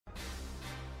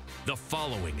The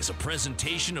following is a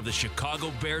presentation of the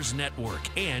Chicago Bears Network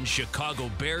and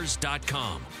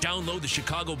ChicagoBears.com. Download the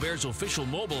Chicago Bears official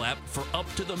mobile app for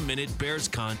up-to-the-minute Bears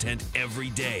content every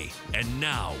day. And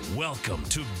now, welcome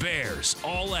to Bears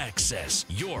All Access,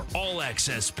 your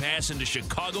all-access pass into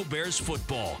Chicago Bears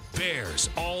football. Bears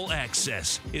All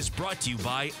Access is brought to you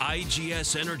by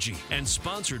IGS Energy and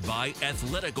sponsored by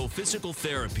Athletico Physical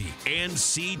Therapy and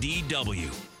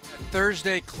CDW.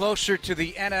 Thursday, closer to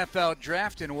the NFL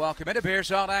draft, and welcome into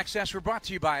Bears All Access. We're brought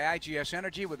to you by IGS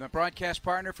Energy with my broadcast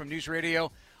partner from News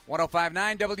Radio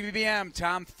 105.9 WBBM,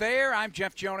 Tom Thayer. I'm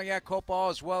Jeff Joniak, Copal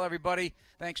as well, everybody.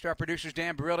 Thanks to our producers,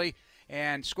 Dan Barilli,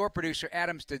 and score producer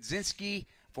Adam Studzinski.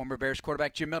 Former Bears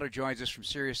quarterback Jim Miller joins us from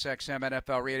SiriusXM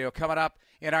NFL Radio. Coming up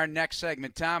in our next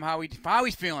segment, Tom, how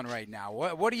he's feeling right now?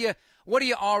 What are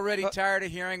you already tired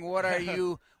of hearing? What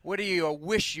do you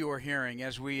wish you were hearing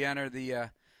as we enter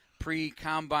the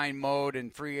pre-combine mode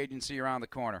and free agency around the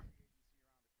corner?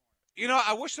 You know,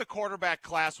 I wish the quarterback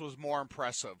class was more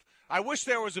impressive. I wish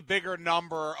there was a bigger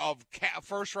number of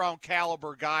first-round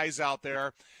caliber guys out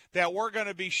there that were going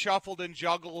to be shuffled and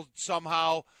juggled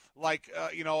somehow, like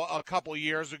a couple of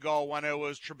years ago when it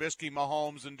was Trubisky,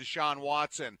 Mahomes, and Deshaun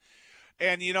Watson.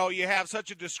 And, you have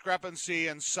such a discrepancy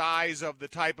in size of the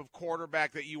type of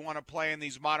quarterback that you want to play in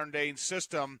these modern-day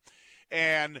system,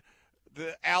 and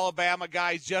the Alabama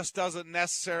guy just doesn't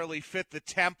necessarily fit the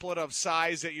template of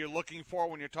size that you're looking for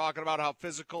when you're talking about how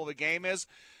physical the game is.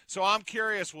 So I'm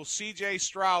curious, will C.J.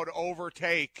 Stroud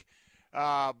overtake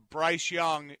Bryce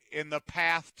Young in the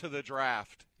path to the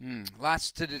draft?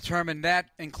 Lots to determine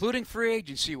that, including free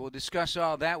agency. We'll discuss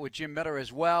all that with Jim Miller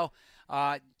as well.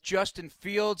 Justin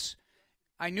Fields,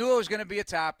 I knew it was going to be a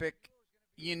topic.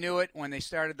 You knew it when they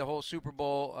started the whole Super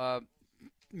Bowl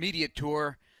media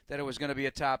tour, that it was going to be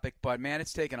a topic, but, man,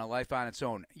 it's taken a life on its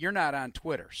own. You're not on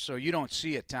Twitter, so you don't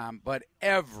see it, Tom, but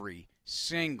every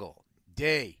single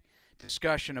day,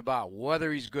 discussion about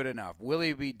whether he's good enough. Will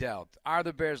he be dealt? Are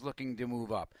the Bears looking to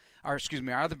move up? Are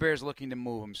the Bears looking to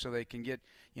move him so they can get,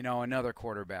 another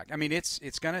quarterback? I mean,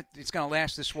 it's gonna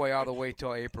last this way all the way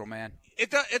till April, man.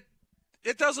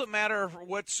 It doesn't matter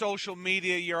what social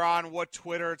media you're on, what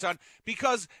Twitter it's on,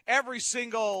 because every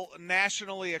single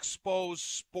nationally exposed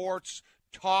sports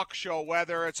talk show,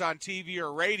 whether it's on TV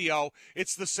or radio,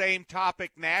 it's the same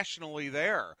topic nationally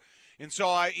there. And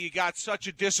so you got such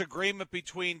a disagreement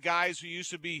between guys who used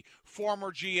to be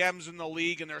former GMs in the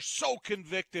league, and they're so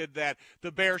convicted that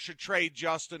the Bears should trade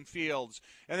Justin Fields.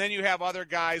 And then you have other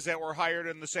guys that were hired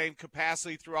in the same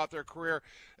capacity throughout their career,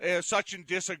 such in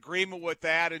disagreement with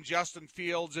that, and Justin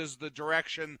Fields is the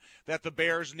direction that the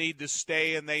Bears need to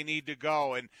stay and they need to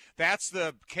go. And that's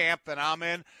the camp that I'm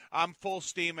in. I'm full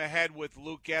steam ahead with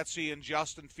Luke Getsy and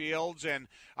Justin Fields, and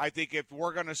I think if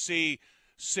we're going to see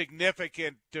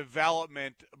significant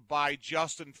development by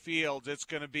Justin Fields, it's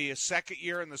going to be a second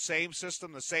year in the same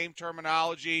system, the same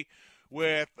terminology,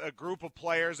 with a group of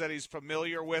players that he's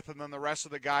familiar with, and then the rest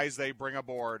of the guys they bring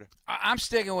aboard. I'm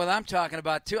sticking with what I'm talking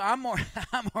about too. I'm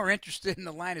more interested in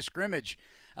the line of scrimmage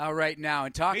right now,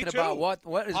 and talking about what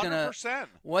is going to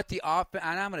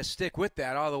and I'm going to stick with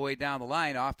that all the way down the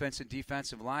line. Offensive and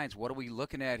defensive lines. What are we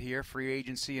looking at here? Free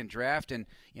agency and draft, and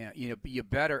you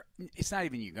better. It's not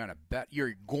even you're going to bet.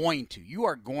 You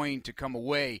are going to come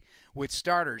away with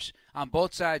starters on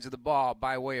both sides of the ball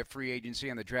by way of free agency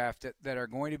and the draft that are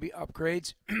going to be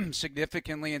upgrades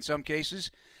significantly in some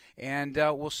cases, and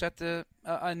will set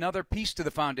another piece to the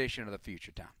foundation of the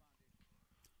future, Tom.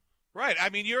 Right. I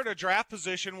mean, you're in a draft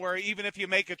position where even if you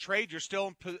make a trade, you're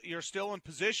still in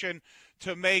position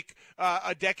to make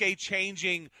a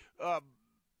decade-changing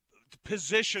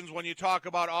positions when you talk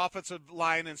about offensive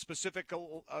line and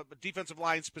defensive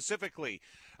line specifically.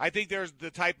 I think there's the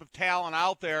type of talent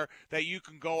out there that you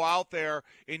can go out there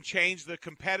and change the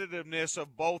competitiveness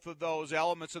of both of those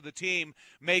elements of the team,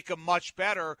 make them much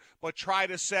better, but try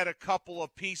to set a couple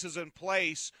of pieces in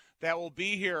place that will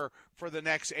be here for the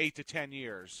next 8 to 10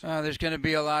 years. There's going to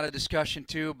be a lot of discussion,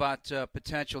 too, about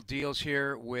potential deals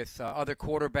here with other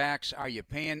quarterbacks. Are you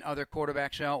paying other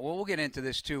quarterbacks out? Well, we'll get into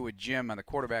this, too, with Jim on the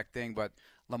quarterback thing, but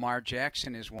Lamar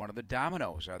Jackson is one of the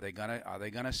dominoes. Are they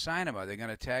gonna sign him? Are they going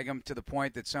to tag him to the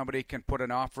point that somebody can put an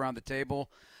offer on the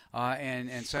table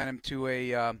and sign him to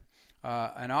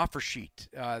an offer sheet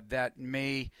that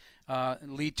may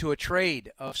lead to a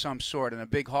trade of some sort and a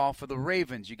big haul for the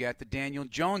Ravens? You got the Daniel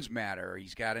Jones matter.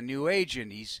 He's got a new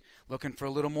agent. He's looking for a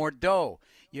little more dough.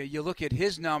 You look at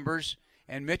his numbers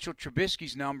and Mitchell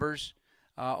Trubisky's numbers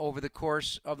over the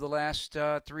course of the last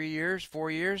 4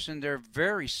 years, and they're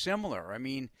very similar. I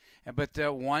mean, But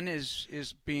one is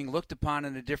being looked upon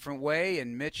in a different way,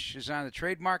 and Mitch is on the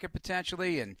trade market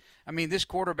potentially. And, I mean, this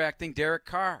quarterback thing, Derek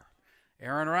Carr,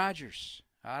 Aaron Rodgers.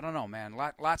 I don't know, man.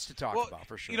 Lots to talk about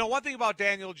for sure. You know, one thing about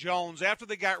Daniel Jones, after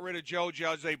they got rid of Joe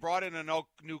Judge, they brought in a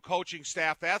new coaching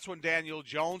staff. That's when Daniel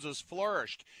Jones has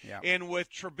flourished. Yeah. And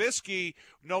with Trubisky,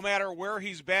 no matter where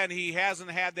he's been, he hasn't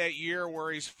had that year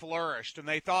where he's flourished. And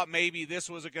they thought maybe it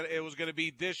was going to be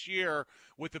this year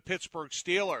with the Pittsburgh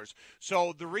Steelers.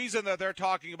 So the reason that they're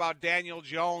talking about Daniel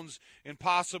Jones and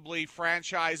possibly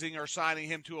franchising or signing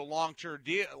him to a long-term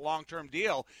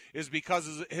deal is because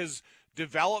of his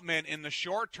development in the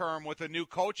short term with a new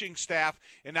coaching staff,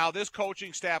 and now this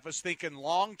coaching staff is thinking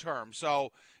long term.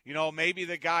 So, you know, maybe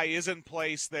the guy is in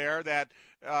place there that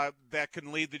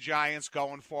can lead the Giants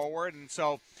going forward. And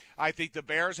so I think the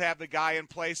Bears have the guy in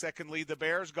place that can lead the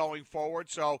Bears going forward.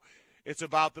 So it's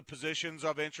about the positions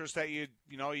of interest that you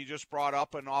just brought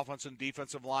up, and offense and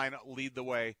defensive line lead the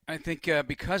way. I think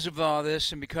because of all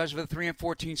this and because of the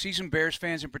 3-14 season, Bears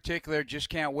fans in particular just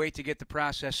can't wait to get the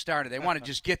process started. They want to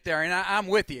just get there, and I'm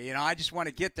with you. You know, I just want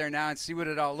to get there now and see what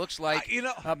it all looks like.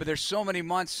 But there's so many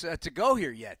months to go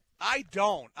here yet. I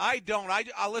don't.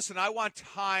 Listen, I want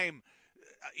time.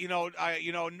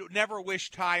 Never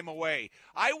wish time away.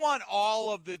 I want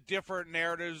all of the different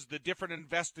narratives, the different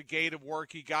investigative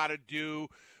work you got to do.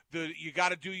 You got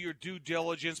to do your due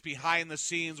diligence behind the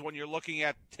scenes when you're looking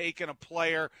at taking a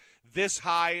player this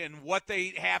high and what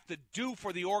they have to do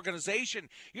for the organization.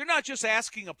 You're not just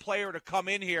asking a player to come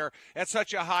in here at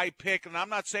such a high pick, and I'm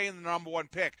not saying the number one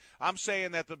pick. I'm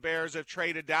saying that the Bears have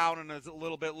traded down and is a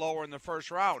little bit lower in the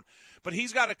first round. But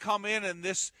he's got to come in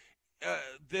this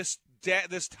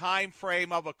time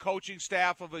frame of a coaching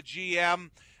staff, of a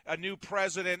GM, a new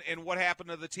president, and what happened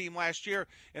to the team last year,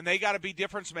 and they got to be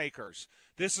difference makers.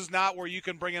 This is not where you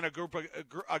can bring in a group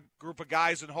of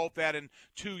guys and hope that in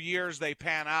 2 years they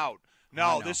pan out.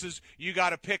 No, this is you got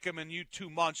to pick them in 2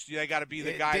 months. They got to be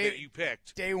the guy that you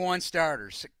picked. Day one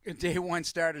starters. Day one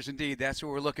starters, indeed. That's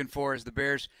what we're looking for as the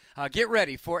Bears get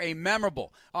ready for a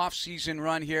memorable offseason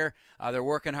run here. They're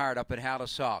working hard up at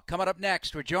Hallis Hall. Coming up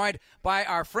next, we're joined by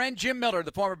our friend Jim Miller,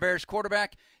 the former Bears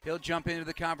quarterback. He'll jump into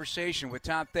the conversation with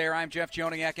Tom Thayer. I'm Jeff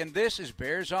Joniak, and this is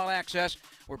Bears All Access.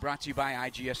 We're brought to you by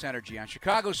IGS Energy on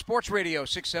Chicago Sports Radio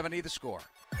 670 The Score.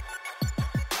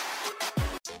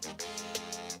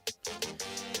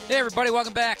 Hey, everybody,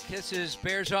 welcome back. This is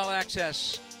Bears All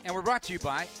Access, and we're brought to you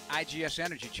by IGS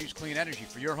Energy. Choose clean energy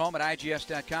for your home at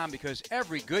IGS.com, because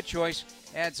every good choice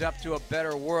adds up to a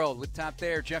better world. With Tom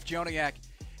Thayer, Jeff Joniak,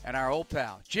 and our old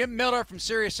pal, Jim Miller from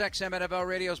SiriusXM NFL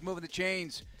Radio's Moving the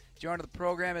Chains, joining the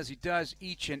program as he does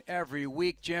each and every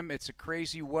week. Jim, it's a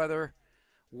crazy weather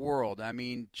world. I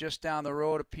mean, just down the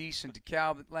road a piece in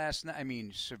DeKalb last night. I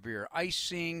mean, severe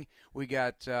icing. We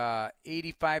got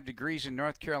 85 degrees in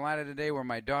North Carolina today, where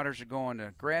my daughters are going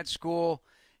to grad school.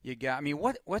 You got, I mean,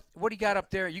 what do you got up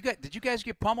there? Did you guys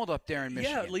get pummeled up there in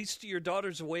Michigan? Yeah, at least your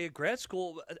daughter's away at grad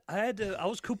school. I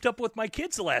was cooped up with my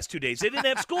kids the last 2 days. They didn't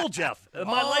have school, Jeff.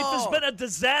 My life has been a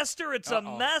disaster. It's a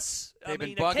mess. They've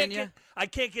been bugging you? I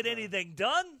can't get anything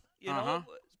done, you know.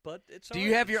 But it's Do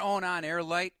you have your own on-air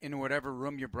light in whatever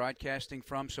room you're broadcasting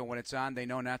from, so when it's on, they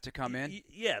know not to come in?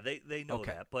 Yeah, they know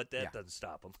that, but that doesn't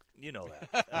stop them. You know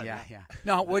that. Yeah.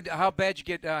 No, how bad you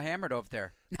get hammered over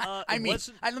there? I mean,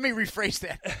 let me rephrase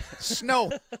that.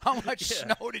 Snow. How much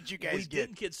snow did you guys get? We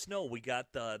didn't get snow. We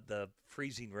got the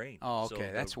freezing rain. Oh, okay.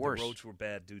 So that's worse. The roads were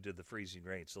bad due to the freezing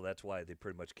rain, so that's why they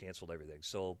pretty much canceled everything.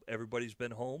 So everybody's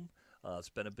been home. It's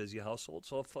been a busy household,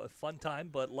 so a fun time,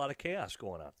 but a lot of chaos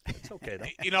going on. It's okay,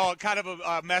 though. Kind of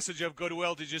a message of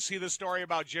goodwill. Did you see the story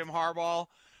about Jim Harbaugh?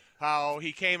 How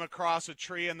he came across a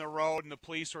tree in the road and the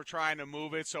police were trying to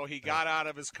move it, so he got out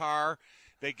of his car.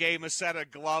 They gave him a set of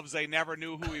gloves. They never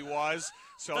knew who he was.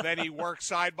 So then he worked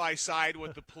side by side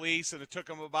with the police, and it took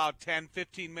him about 10,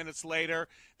 15 minutes later.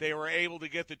 They were able to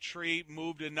get the tree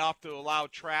moved enough to allow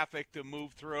traffic to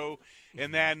move through.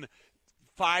 And then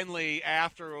finally,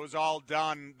 after it was all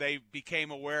done, they became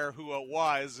aware who it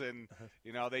was, and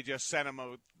they just sent him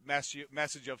a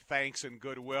message of thanks and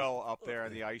goodwill up there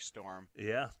in the ice storm.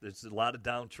 Yeah, there's a lot of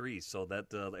down trees, so that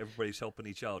everybody's helping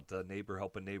each out, neighbor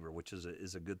helping neighbor, which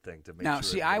is a good thing to make. Now, sure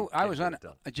see, I was on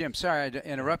Jim. Sorry to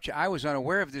interrupt you. I was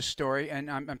unaware of this story, and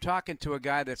I'm talking to a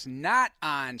guy that's not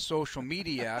on social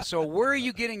media. So where are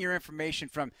you getting your information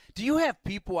from? Do you have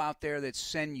people out there that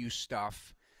send you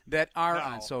stuff that are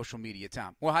on social media,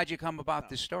 Tom? Well, how'd you come about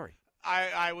this story?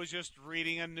 I was just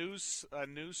reading a news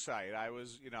site. I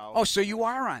was, Oh, so you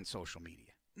are on social media?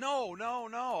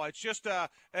 No. It's just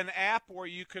an app where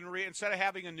you can read, instead of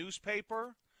having a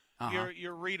newspaper.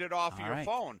 you read it off of your right.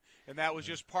 phone, and that was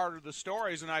just part of the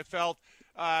stories. And I felt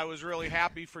I was really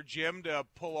happy for Jim to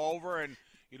pull over and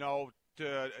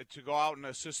to go out and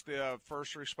assist the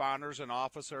first responders and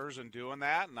officers in doing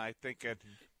that. And I think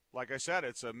like I said,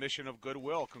 it's a mission of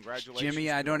goodwill. Congratulations, Jimmy.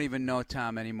 I don't even know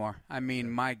Tom anymore. I mean,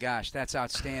 my gosh, that's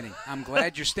outstanding. I'm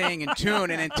glad you're staying in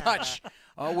tune and in touch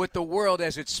with the world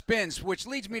as it spins, which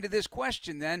leads me to this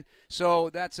question then. So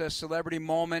that's a celebrity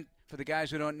moment for the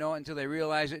guys who don't know it until they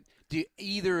realize it. Do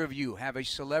either of you have a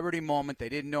celebrity moment they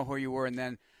didn't know who you were, and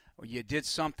then you did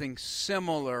something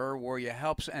similar where you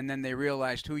helped, and then they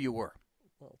realized who you were?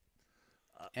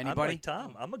 Anybody? I'm like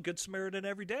Tom. I'm a good Samaritan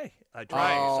every day. I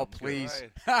try. Oh, please.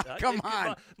 Come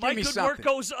on. My Give me good something. work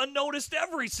goes unnoticed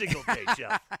every single day,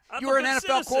 Jeff. You were an NFL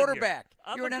citizen quarterback.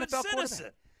 Here. You were I'm an a good NFL citizen.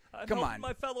 quarterback. I Come know on.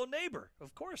 my fellow neighbor.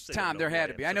 Of course they Tom, don't there know had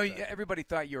who to be. I I am know sometimes. everybody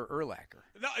thought you were Urlacher.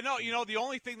 No, the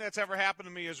only thing that's ever happened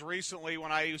to me is recently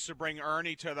when I used to bring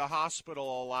Ernie to the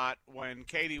hospital a lot. When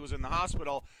Katie was in the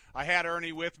hospital, I had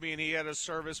Ernie with me, and he had a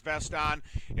service vest on,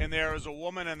 and there was a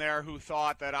woman in there who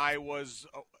thought that I was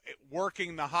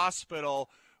working the hospital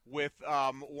with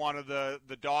one of the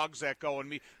dogs that go and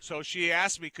meet. So she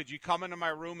asked me, could you come into my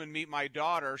room and meet my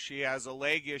daughter? She has a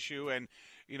leg issue, and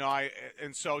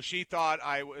so she thought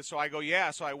so I go,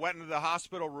 yeah. So I went into the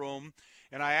hospital room,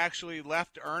 and I actually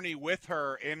left Ernie with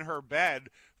her in her bed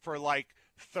for like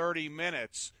 30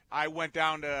 minutes. I went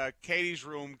down to Katie's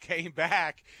room, came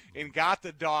back, and got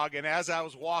the dog. And as I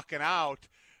was walking out,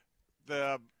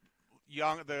 the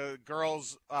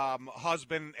girl's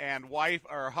husband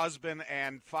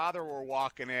and father were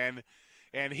walking in,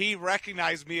 and he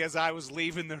recognized me as I was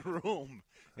leaving the room.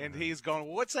 And he's going,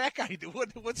 what's that guy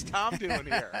doing? What's Tom doing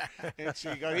here? And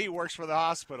she goes, he works for the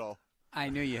hospital. I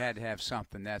knew you had to have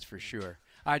something, that's for sure.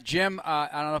 Jim, I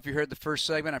don't know if you heard the first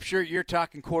segment. I'm sure you're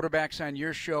talking quarterbacks on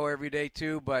your show every day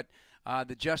too, but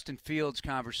the Justin Fields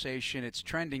conversation, it's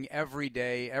trending every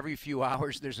day, every few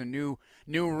hours. There's a new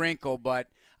wrinkle, but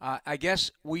I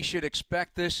guess we should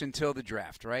expect this until the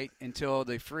draft, right? Until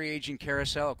the free agent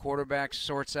carousel of quarterbacks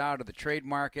sorts out of the trade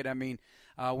market. I mean,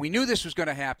 we knew this was going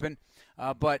to happen,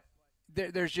 but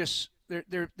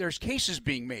there's cases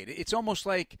being made. It's almost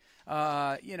like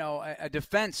a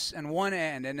defense on one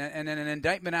end and then an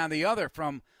indictment on the other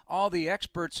from all the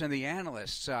experts and the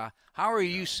analysts. How are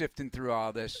you sifting through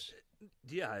all this?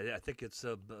 Yeah, I think it's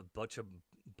a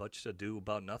bunch to do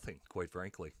about nothing, quite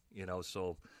frankly.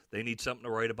 So they need something to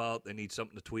write about, they need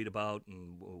something to tweet about,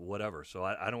 and whatever. So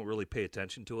I don't really pay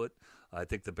attention to it. I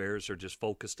think the Bears are just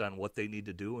focused on what they need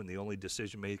to do, and the only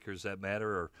decision makers that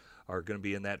matter are going to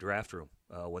be in that draft room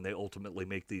when they ultimately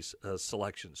make these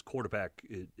selections. Quarterback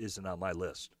isn't on my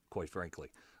list, quite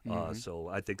frankly. So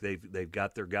I think they've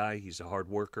got their guy. He's a hard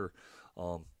worker,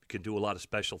 can do a lot of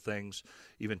special things.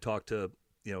 Even talk to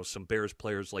some Bears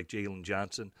players like Jalen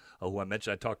Johnson, who I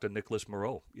mentioned. I talked to Nicholas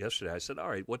Moreau yesterday. I said, all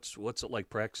right, what's it like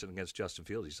practicing against Justin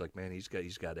Fields? He's like, man, he's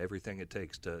got everything it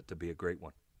takes to be a great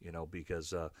one,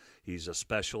 because he's a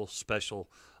special,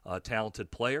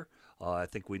 talented player. I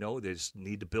think we know they just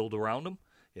need to build around him,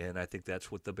 and I think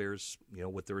that's what the Bears,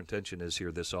 what their intention is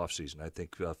here this offseason. I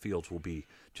think Fields will be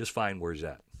just fine where he's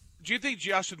at. Do you think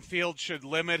Justin Fields should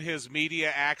limit his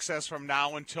media access from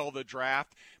now until the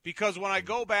draft? Because when I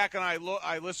go back and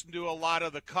I listen to a lot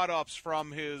of the cut-ups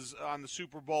from his on the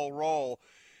Super Bowl role,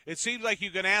 it seems like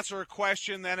you can answer a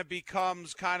question, then it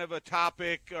becomes kind of a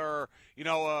topic or,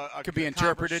 a could be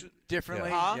interpreted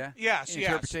differently. Huh? Yeah. Yes,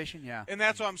 Interpretation, yeah. And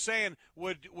that's what I'm saying.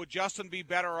 Would Justin be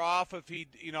better off if he,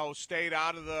 stayed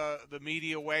out of the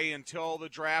media way until the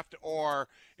draft, or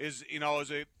is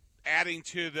it adding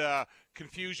to the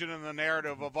confusion in the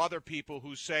narrative of other people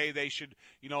who say they should,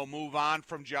 move on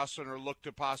from Justin or look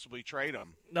to possibly trade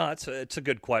him? No, it's a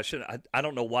good question. I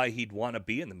don't know why he'd want to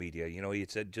be in the media. He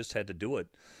just had to do it,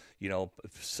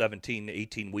 17,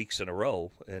 18 weeks in a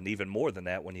row, and even more than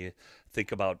that when you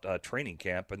think about training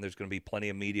camp. And there's going to be plenty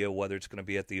of media, whether it's going to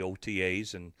be at the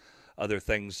OTAs and other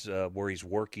things where he's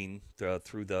working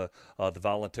through the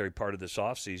voluntary part of this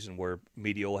offseason where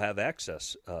media will have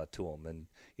access to him. And,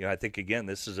 I think, again,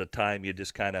 this is a time you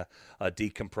just kind of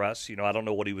decompress. I don't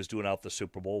know what he was doing out the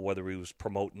Super Bowl, whether he was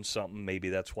promoting something. Maybe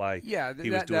that's why he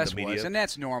was doing the media. And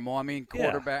that's normal. I mean,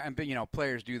 quarterback, and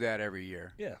players do that every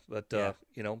year. Yeah, but,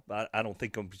 I don't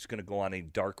think he's going to go on any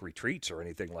dark retreats or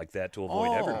anything like that to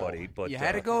avoid everybody. But you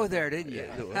had to go there, didn't you?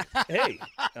 Hey,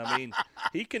 I mean,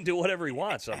 he can do whatever he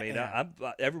wants. I mean,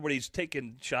 everybody's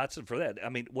taking shots for that. I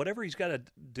mean, whatever he's got to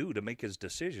do to make his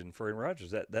decision for Aaron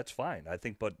Rodgers, that's fine. I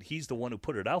think, but he's the one who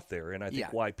put it out there, and I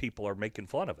think why people are making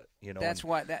fun of it. That's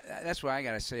why I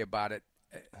got to say about it.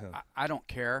 I don't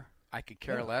care. I could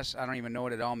care less. I don't even know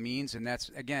what it all means. And that's,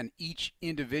 again, each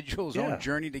individual's own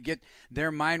journey to get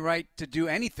their mind right to do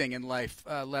anything in life,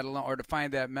 let alone, or to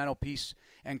find that mental peace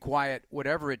and quiet,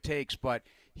 whatever it takes. But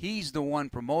he's the one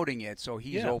promoting it, so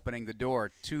he's opening the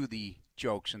door to the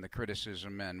jokes and the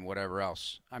criticism and whatever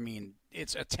else. I mean,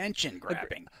 it's attention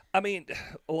grabbing. I mean,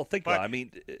 well, think about it. I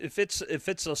mean, if it's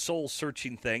a soul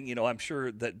searching thing, I'm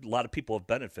sure that a lot of people have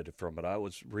benefited from it. I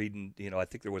was reading, I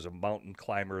think there was a mountain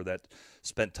climber that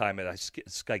spent time at a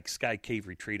Sky Cave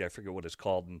retreat. I forget what it's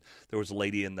called, and there was a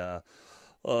lady in the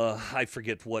I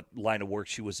forget what line of work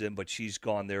she was in, but she's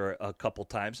gone there a couple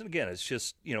times. And again, it's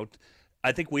just,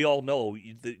 I think we all know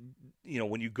that,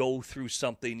 when you go through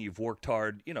something, you've worked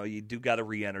hard, you do got to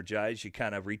re-energize. You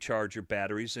kind of recharge your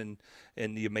batteries and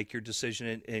you make your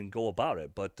decision and go about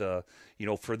it. But,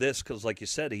 for this, because like you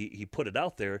said, he put it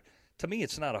out there. To me,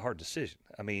 it's not a hard decision.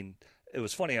 I mean, it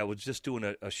was funny. I was just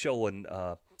doing a show and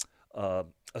a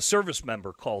service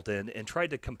member called in and tried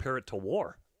to compare it to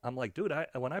war. I'm like, dude,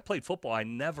 when I played football, I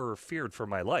never feared for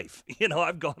my life.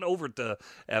 I've gone over to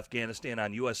Afghanistan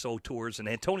on USO tours, and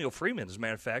Antonio Freeman, as a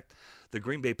matter of fact, the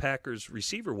Green Bay Packers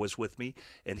receiver, was with me,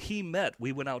 and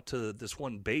we went out to this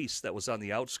one base that was on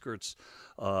the outskirts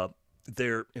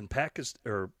there in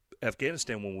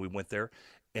Afghanistan when we went there,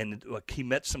 and he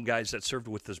met some guys that served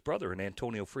with his brother, and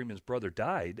Antonio Freeman's brother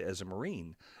died as a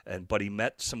Marine, but he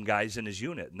met some guys in his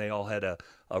unit, and they all had a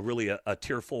really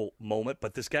tearful moment.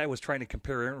 But this guy was trying to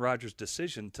compare Aaron Rodgers'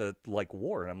 decision to, like,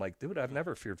 war, and I'm like, dude, I've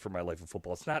never feared for my life in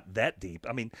football. It's not that deep.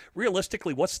 I mean,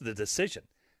 realistically, what's the decision?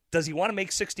 Does he want to make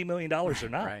 $60 million or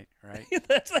not? Right.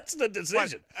 That's the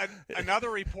decision. Another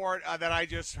report that I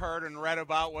just heard and read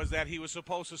about was that he was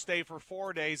supposed to stay for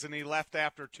 4 days, and he left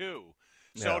after 2.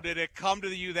 So did it come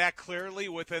to you that clearly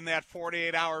within that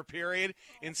 48-hour period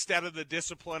instead of the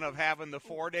discipline of having the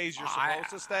 4 days you're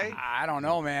supposed to stay? I don't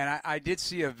know, man. I did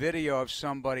see a video of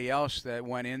somebody else that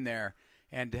went in there,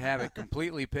 and to have it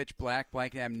completely pitch black,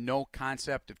 have no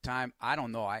concept of time, I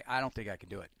don't know. I don't think I could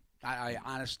do it. I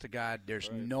honest to God, there's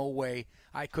no way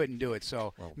I couldn't do it.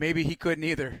 So maybe he couldn't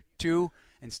either. 2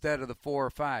 instead of the 4 or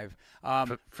 5.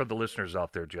 For the listeners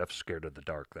out there, Jeff's scared of the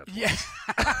dark. That's yes.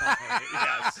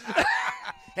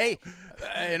 Hey,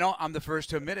 I'm the first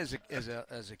to admit as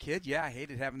a kid, I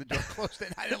hated having the door closed,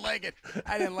 and I didn't like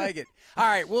it. All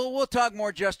right, we'll talk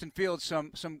more Justin Fields,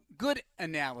 some good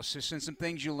analysis and some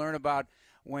things you learn about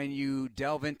when you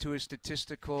delve into his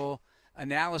statistical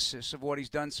analysis of what he's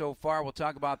done so far. We'll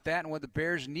talk about that and what the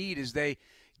Bears need as they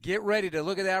get ready to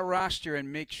look at that roster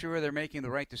and make sure they're making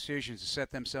the right decisions to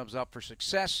set themselves up for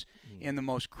success in the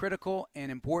most critical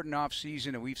and important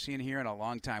offseason that we've seen here in a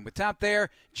long time. With top there,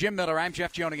 Jim Miller, I'm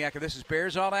Jeff Joniak, and this is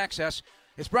Bears All Access.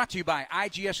 It's brought to you by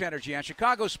IGS Energy on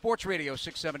Chicago Sports Radio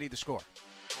 670 The Score.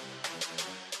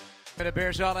 The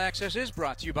Bears All Access is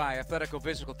brought to you by Athletico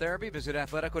Physical Therapy. Visit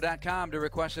athletico.com to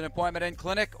request an appointment in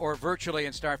clinic or virtually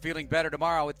and start feeling better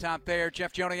tomorrow. With Tom Thayer,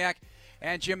 Jeff Joniak,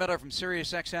 and Jim Miller from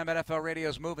SiriusXM NFL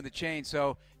Radio's Moving the Chain.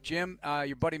 So, Jim,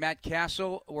 your buddy Matt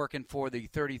Castle working for the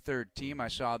 33rd team. I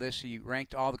saw this. He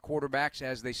ranked all the quarterbacks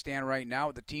as they stand right now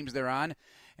with the teams they're on.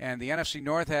 And the NFC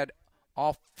North had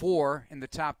all 4 in the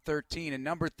top 13, and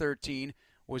number 13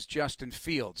 was Justin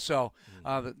Fields. So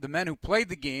the men who played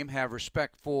the game have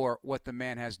respect for what the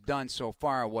man has done so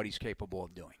far and what he's capable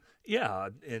of doing. Yeah,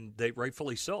 and they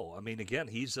rightfully so. I mean, again,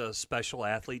 he's a special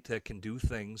athlete that can do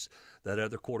things that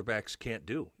other quarterbacks can't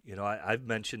do. I've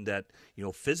mentioned that,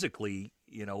 physically,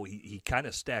 he kind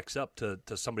of stacks up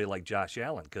to somebody like Josh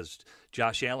Allen, because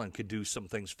Josh Allen could do some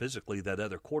things physically that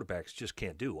other quarterbacks just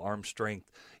can't do. Arm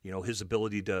strength, his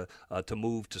ability to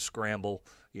move, to scramble,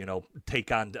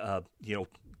 take on,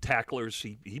 tacklers.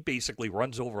 He basically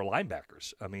runs over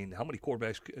linebackers. I mean, how many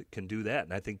quarterbacks can do that?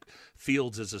 And I think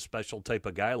Fields is a special type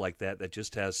of guy like that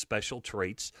just has special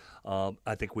traits.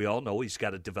 I think we all know he's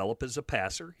got to develop as a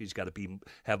passer. He's got to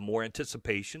have more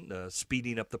anticipation.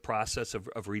 Speeding up the process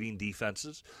of reading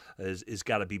defenses is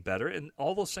got to be better, and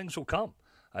all those things will come.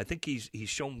 I think he's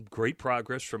shown great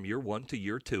progress from year 1 to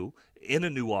year 2 in a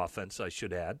new offense, I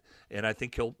should add, and I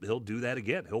think he'll do that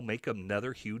again. He'll make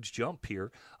another huge jump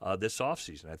here this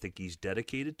offseason. I think he's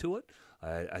dedicated to it.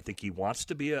 I think he wants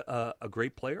to be a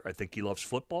great player. I think he loves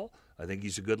football. I think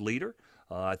he's a good leader.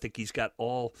 I think he's got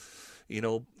all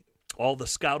the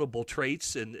scoutable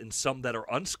traits and some that are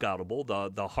unscoutable,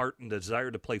 the heart and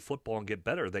desire to play football and get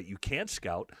better that you can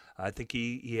scout. I think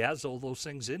he has all those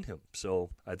things in him. So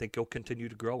I think he'll continue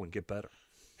to grow and get better.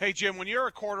 Hey, Jim, when you're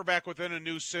a quarterback within a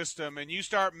new system and you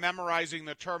start memorizing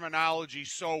the terminology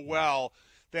so well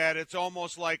that it's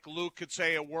almost like Luke could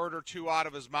say a word or two out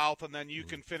of his mouth and then you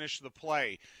can finish the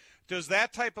play, Does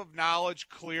that type of knowledge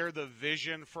clear the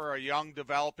vision for a young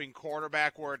developing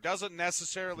quarterback, where it doesn't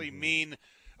necessarily mean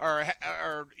or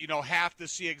have to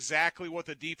see exactly what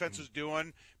the defense is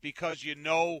doing, because you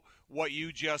know what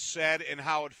you just said and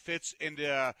how it fits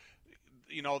into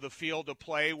the field of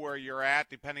play where you're at,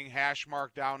 depending hash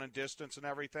mark, down and distance and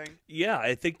everything? Yeah,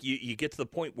 I think you get to the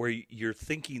point where you're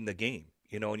thinking the game,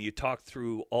 and you talk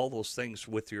through all those things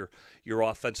with your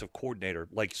offensive coordinator.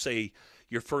 Like, say,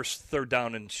 your first third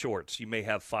down and shorts, you may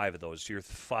have 5 of those. Your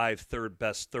 5 third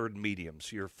best third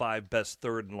mediums, your 5 best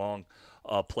third and long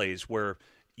plays where,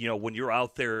 when you're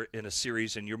out there in a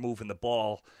series and you're moving the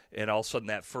ball and all of a sudden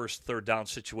that first third down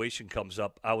situation comes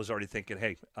up, I was already thinking,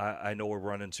 hey, I know we're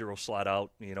running zero slot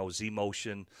out, Z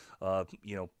motion,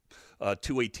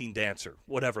 218 dancer,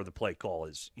 whatever the play call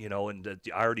is, and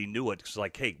I already knew it. It's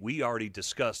like, hey, we already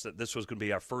discussed that this was going to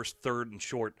be our first third and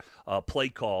short play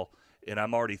call, and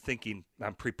I'm already thinking,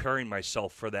 I'm preparing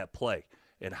myself for that play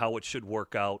and how it should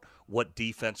work out, what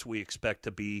defense we expect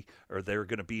to be, or they're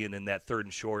going to be in that third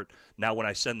and short. Now when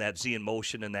I send that Z in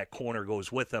motion and that corner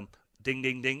goes with them, ding,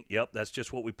 ding, ding, yep, that's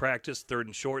just what we practiced, third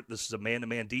and short. This is a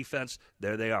man-to-man defense.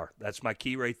 There they are. That's my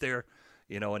key right there.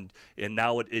 And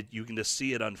now you can just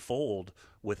see it unfold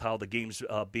with how the game's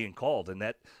being called, and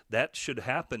that should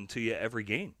happen to you every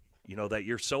game. That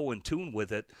you're so in tune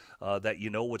with it that you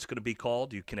know what's going to be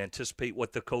called. You can anticipate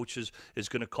what the coach is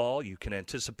going to call. You can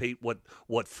anticipate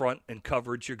what front and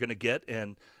coverage you're going to get,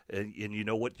 and you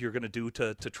know what you're going to do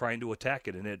to trying to attack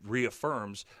it. And it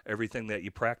reaffirms everything that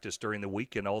you practiced during the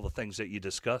week and all the things that you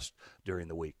discussed during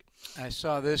the week. I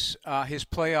saw this. His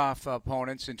playoff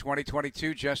opponents in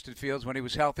 2022, Justin Fields, when he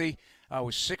was healthy,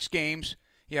 was 6 games.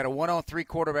 He had a 103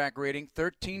 quarterback rating,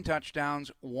 13 touchdowns,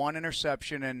 1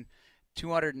 interception, and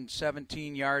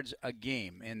 217 yards a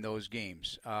game in those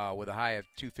games with a high of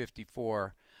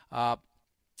 254.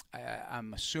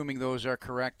 I'm assuming those are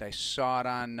correct. I saw it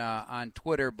on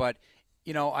Twitter, but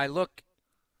I look,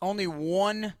 only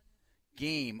 1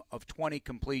 game of 20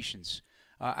 completions.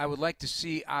 I would like to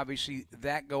see, obviously,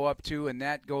 that go up to, and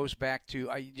that goes back to.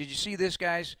 Did you see this,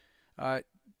 guys?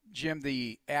 Jim,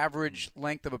 the average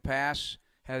length of a pass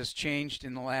has changed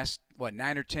in the last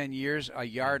 9 or 10 years, a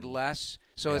yard less.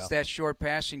 So It's that short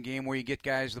passing game where you get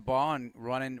guys the ball and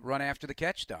run after the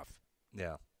catch stuff.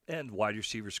 Yeah, and wide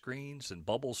receiver screens and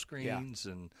bubble screens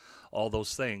and all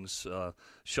those things,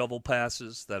 shovel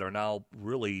passes that are now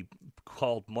really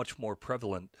called much more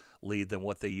prevalently than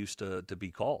what they used to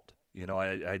be called.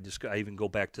 I even go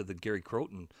back to the Gary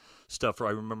Croton stuff.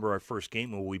 I remember our first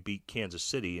game when we beat Kansas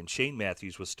City, and Shane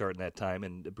Matthews was starting that time,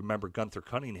 and remember Gunther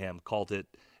Cunningham called it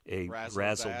a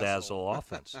razzle-dazzle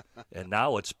offense. And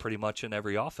now it's pretty much in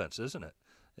every offense, isn't it?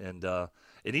 And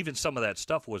even some of that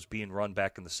stuff was being run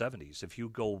back in the 70s. If you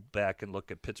go back and look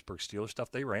at Pittsburgh Steelers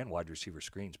stuff, they ran wide receiver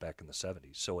screens back in the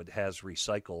 70s. So it has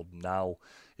recycled. Now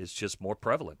it's just more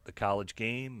prevalent. The college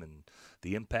game and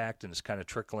the impact, and it's kind of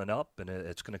trickling up, and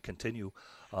it's going to continue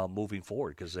moving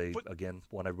forward because they, again,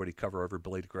 want everybody to cover every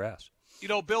blade of grass.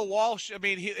 Bill Walsh,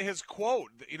 his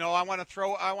quote, I want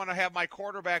to have my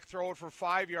quarterback throw it for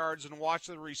 5 yards and watch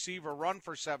the receiver run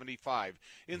for 75.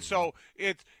 And so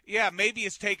maybe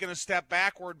it's taken a step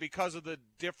backward because of the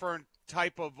different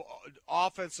type of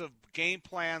offensive game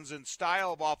plans and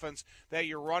style of offense that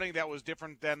you're running that was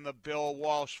different than the Bill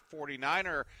Walsh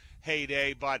 49er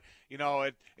heyday. But,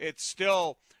 it's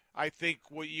still, I think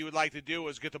what you would like to do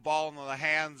is get the ball in the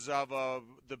hands of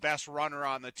the best runner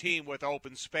on the team with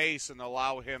open space and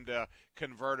allow him to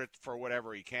convert it for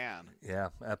whatever he can. Yeah,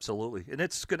 absolutely. And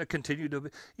it's going to continue to be,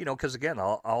 because, again,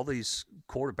 all these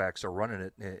quarterbacks are running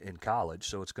it in college,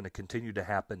 so it's going to continue to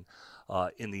happen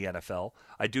in the NFL.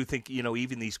 I do think,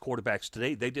 even these quarterbacks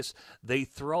today, they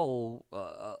throw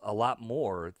a lot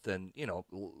more than,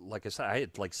 like I said, I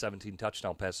had like 17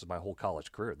 touchdown passes my whole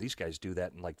college career. These guys do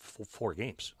that in like 4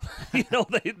 games.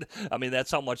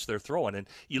 That's how much they're throwing. And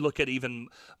you look at even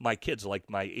my kids, like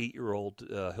my 8-year-old,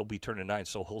 he'll be turning 9,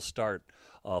 so he'll start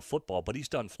football, but he's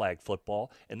done flag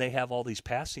football, and they have all these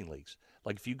passing leagues.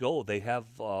 Like if you go, they have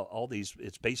all these,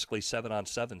 it's basically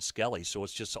 7-on-7 skelly, so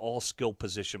it's just all skill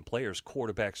position players,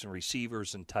 quarterbacks and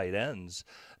receivers and tight ends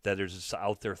that are just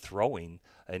out there throwing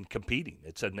and competing.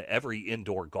 It's in every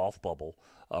indoor golf bubble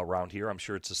around here. I'm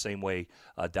sure it's the same way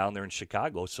down there in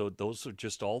Chicago. So those are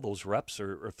just all those reps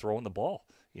are throwing the ball.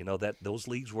 That those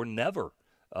leagues were never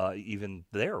even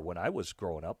there when I was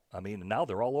growing up. Now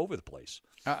they're all over the place.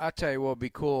 I'll tell you what would be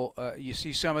cool. You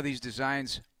see some of these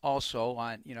designs also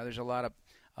on, there's a lot of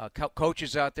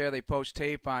coaches out there. They post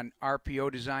tape on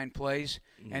RPO design plays,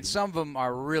 and some of them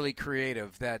are really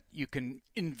creative that you can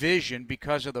envision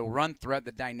because of the run threat,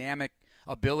 the dynamic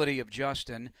ability of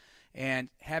Justin. And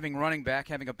having running back,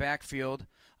 having a backfield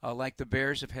like the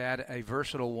Bears have had, a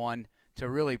versatile one to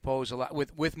really pose a lot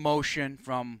with motion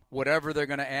from whatever they're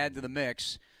going to add to the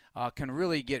mix, can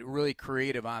really get really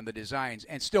creative on the designs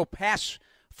and still pass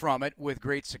from it with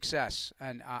great success.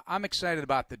 And I'm excited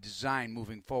about the design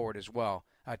moving forward as well,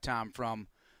 Tom, from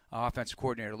offensive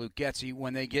coordinator Luke Getsy,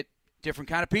 when they get different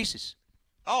kind of pieces.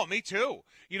 Oh, me too.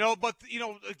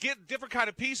 Get different kind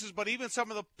of pieces, but even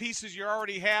some of the pieces you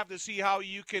already have to see how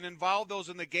you can involve those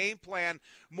in the game plan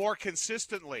more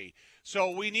consistently.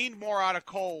 So we need more out of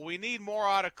Cole. We need more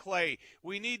out of Clay.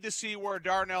 We need to see where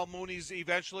Darnell Mooney's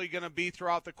eventually going to be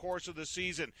throughout the course of the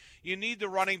season. You need the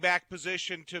running back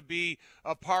position to be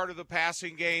a part of the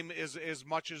passing game as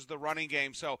much as the running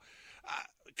game. So,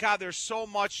 God, there's so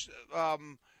much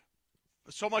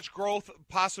growth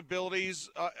possibilities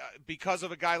because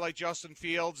of a guy like Justin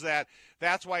Fields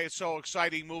that's why it's so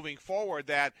exciting moving forward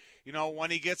that, when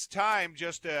he gets time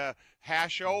just to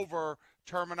hash over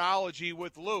terminology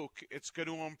with Luke, it's going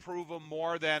to improve him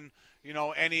more than,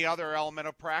 any other element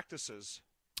of practices.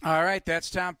 All right,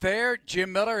 that's Tom Thayer.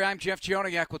 Jim Miller, I'm Jeff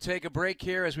Joniak. We'll take a break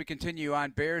here as we continue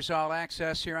on Bears All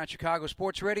Access here on Chicago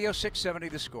Sports Radio, 670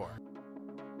 The Score.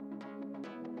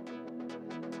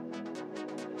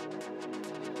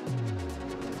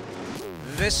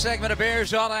 This segment of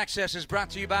Bears All Access is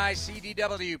brought to you by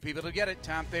CDW. People who get it.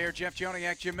 Tom Thayer, Jeff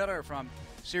Joniak, Jim Miller from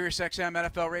SiriusXM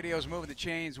NFL Radio's Moving the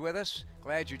Chains with us.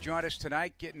 Glad you joined us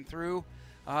tonight, getting through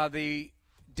the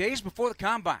days before the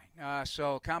Combine.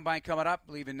 So Combine coming up,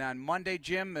 leaving on Monday,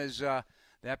 Jim, as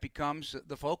that becomes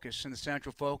the focus and the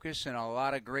central focus, and a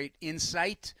lot of great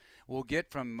insight we'll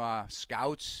get from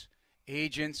scouts,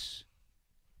 agents,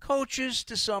 coaches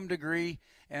to some degree,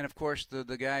 and, of course,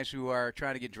 the guys who are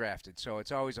trying to get drafted. So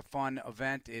it's always a fun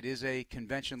event. It is a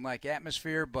convention-like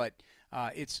atmosphere, but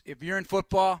if you're in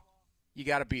football, you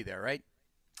got to be there, right?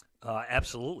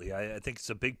 Absolutely. I think it's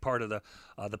a big part of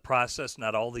the process.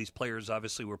 Not all these players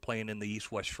obviously were playing in the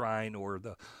East-West Shrine or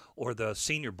the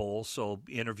Senior Bowl, so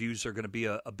interviews are going to be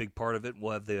a big part of it.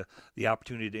 We'll have the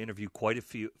opportunity to interview quite a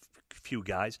few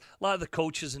guys. A lot of the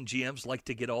coaches and GMs like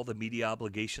to get all the media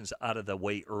obligations out of the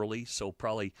way early, so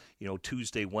probably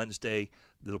Tuesday, Wednesday,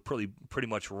 they'll pretty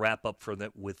much wrap up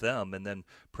with them, and then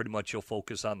pretty much you'll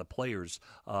focus on the players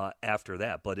after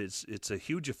that. But it's a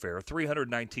huge affair.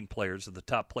 319 players of the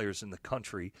top players in the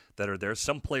country that are there.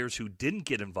 Some players who didn't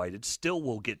get invited still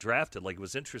will get drafted. Like, it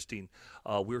was interesting.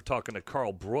 We were talking to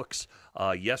Carl Brooks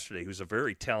yesterday, who's a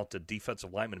very talented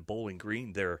defensive lineman, Bowling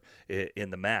Green there in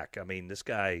the MAC. I mean, this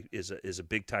guy is a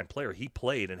big-time player. He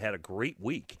played and had a great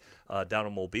week down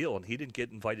in Mobile, and he didn't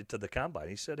get invited to the Combine.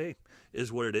 He said, hey,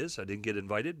 is what it is. I didn't get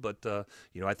invited, but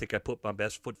I think I put my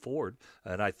best foot forward,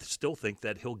 and I still think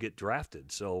that he'll get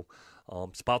drafted. So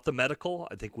it's about the medical.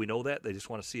 I think we know that. They just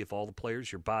want to see if all the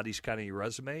players, your body's kind of your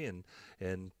resume,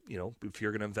 and if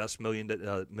you're going to invest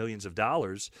millions of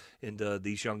dollars into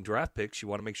these young draft picks, you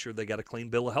want to make sure they got a clean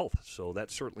bill of health. So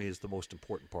that certainly is the most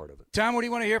important part of it. Tom, what do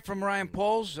you want to hear from Ryan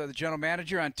Poles, the general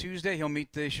manager, on Tuesday? He'll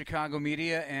meet the Chicago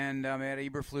media and Matt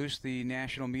Eberflus, the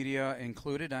national media,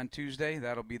 included on Tuesday.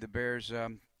 That'll be the Bears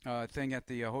thing at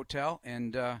the hotel.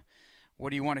 And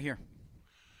what do you want to hear?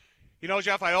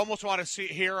 Jeff, I almost want to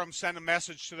hear him send a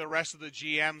message to the rest of the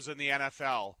GMs in the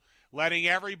NFL, letting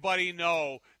everybody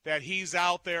know that he's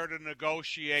out there to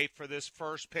negotiate for this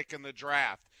first pick in the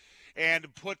draft,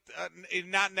 and put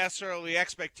not necessarily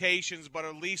expectations, but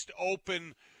at least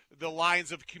open the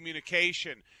lines of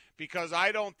communication. Because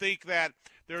I don't think that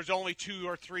there's only 2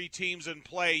 or 3 teams in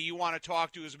play. You want to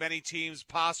talk to as many teams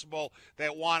possible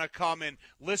that want to come and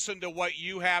listen to what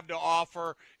you have to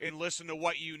offer and listen to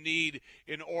what you need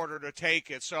in order to take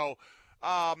it. So,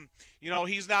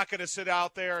 he's not going to sit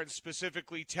out there and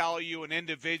specifically tell you an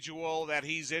individual that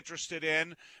he's interested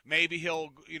in. Maybe he'll,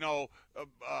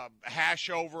 hash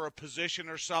over a position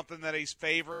or something that he's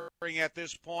favoring at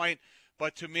this point.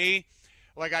 But to me,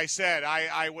 like I said,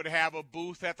 I would have a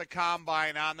booth at the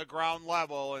Combine on the ground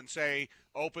level and say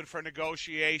open for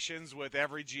negotiations with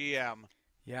every GM.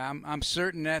 Yeah, I'm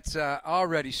certain that's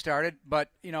already started.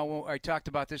 But, I talked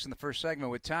about this in the first segment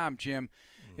with Tom, Jim,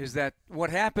 is that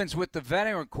what happens with the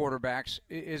veteran quarterbacks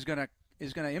is going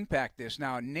to impact this.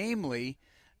 Now, namely,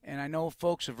 and I know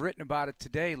folks have written about it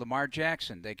today, Lamar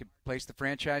Jackson. They could place the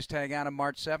franchise tag on him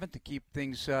March 7th to keep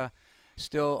things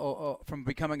still from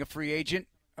becoming a free agent.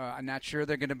 I'm not sure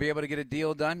they're going to be able to get a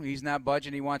deal done. He's not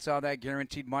budging. He wants all that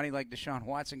guaranteed money like Deshaun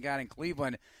Watson got in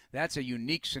Cleveland. That's a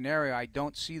unique scenario. I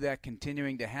don't see that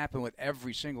continuing to happen with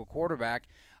every single quarterback.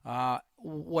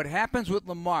 What happens with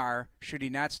Lamar, should he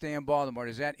not stay in Baltimore,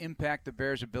 does that impact the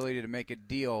Bears' ability to make a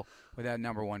deal with that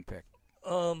number 1 pick?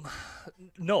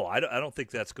 No, I don't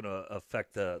think that's going to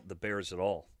affect the Bears at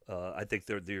all. I think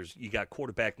there's you got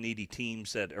quarterback needy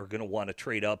teams that are going to want to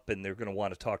trade up, and they're going to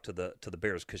want to talk to the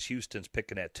Bears because Houston's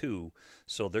picking at 2,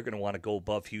 so they're going to want to go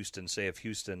above Houston. Say if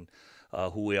Houston,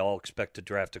 who we all expect to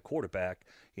draft a quarterback,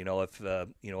 if a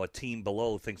team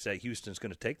below thinks that Houston's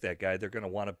going to take that guy, they're going to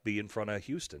want to be in front of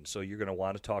Houston. So you're going to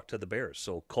want to talk to the Bears.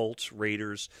 So Colts,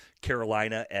 Raiders,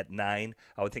 Carolina at 9.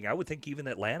 I would think even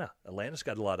Atlanta. Atlanta's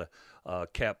got a lot of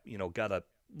got a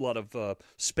lot of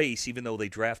space, even though they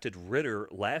drafted Ritter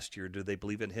last year. Do they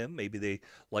believe in him? Maybe they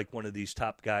like one of these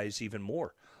top guys even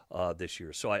more this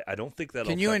year. So I don't think that.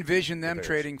 Can you envision them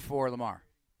trading for Lamar?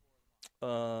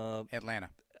 Atlanta.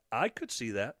 I could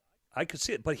see that. I could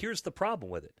see it. But here's the problem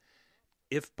with it.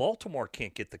 If Baltimore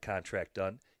can't get the contract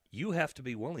done, you have to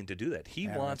be willing to do that. He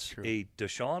wants a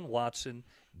Deshaun Watson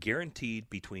guaranteed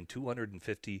between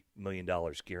 $250 million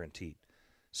guaranteed.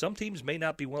 Some teams may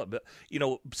not be willing, but,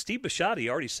 Steve Bisciotti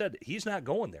already said he's not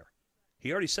going there.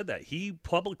 He already said that. He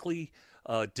publicly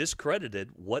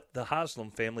discredited what the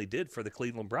Haslam family did for the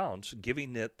Cleveland Browns,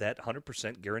 giving it that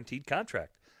 100% guaranteed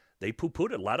contract. They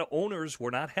poo-pooed it. A lot of owners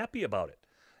were not happy about it.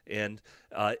 And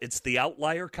it's the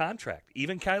outlier contract.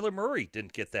 Even Kyler Murray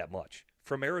didn't get that much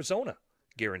from Arizona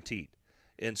guaranteed.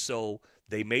 And so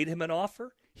they made him an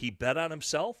offer. He bet on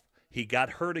himself. He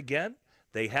got hurt again.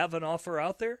 They have an offer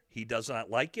out there. He does not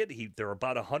like it. They're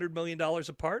about $100 million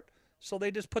apart. So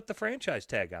they just put the franchise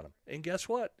tag on him. And guess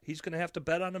what? He's going to have to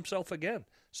bet on himself again.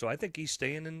 So I think he's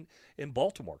staying in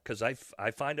Baltimore because I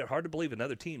find it hard to believe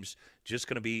another team's just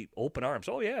going to be open arms.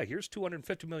 Oh, yeah, here's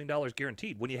 $250 million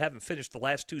guaranteed when you haven't finished the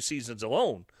last 2 seasons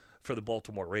alone for the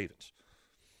Baltimore Ravens.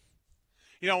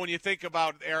 When you think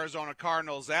about Arizona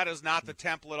Cardinals, that is not the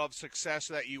template of success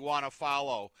that you want to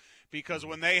follow. Because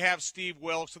when they have Steve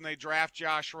Wilks and they draft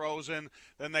Josh Rosen,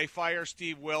 then they fire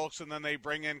Steve Wilks, and then they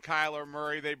bring in Kyler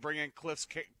Murray, they bring in Cliff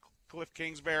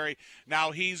Kingsbury.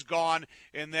 Now he's gone,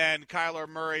 and then Kyler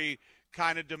Murray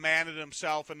kind of demanded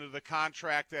himself into the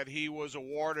contract that he was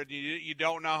awarded. You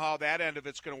don't know how that end of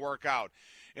it's going to work out.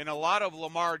 And a lot of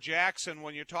Lamar Jackson,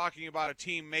 when you're talking about a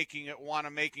team making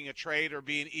a trade or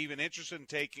being even interested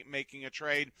in making a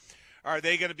trade, are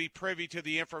they going to be privy to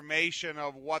the information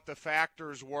of what the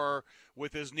factors were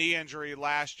with his knee injury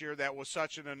last year that was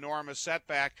such an enormous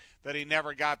setback that he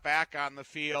never got back on the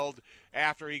field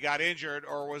after he got injured,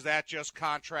 or was that just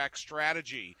contract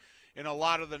strategy? And a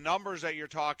lot of the numbers that you're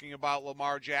talking about,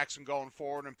 Lamar Jackson going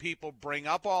forward, and people bring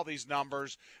up all these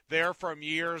numbers, they're from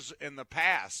years in the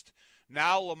past.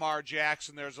 Now Lamar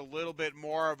Jackson, there's a little bit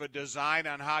more of a design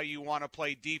on how you want to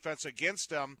play defense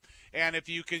against him, and if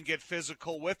you can get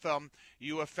physical with them,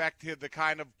 you affect the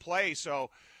kind of play. So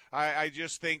I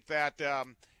just think that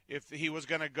if he was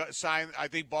going to sign, I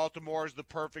think Baltimore is the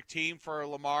perfect team for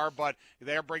Lamar, but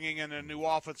they're bringing in a new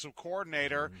offensive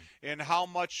coordinator, and how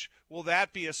much will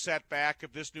that be a setback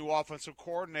if this new offensive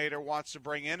coordinator wants to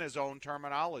bring in his own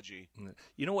terminology?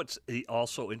 You know what's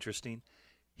also interesting?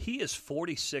 He is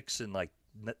 46 and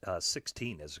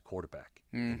 16 as a quarterback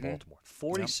in Baltimore.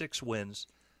 46 wins,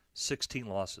 16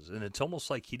 losses, and it's almost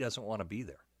like he doesn't want to be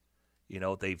there.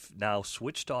 They've now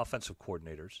switched offensive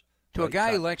coordinators to a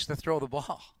guy who likes to throw the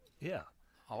ball. Yeah,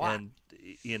 a lot. And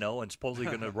and supposedly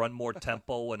going to run more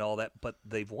tempo and all that. But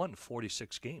they've won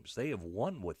 46 games. They have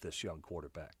won with this young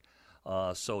quarterback.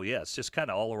 So, yeah, it's just kind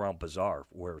of all around bizarre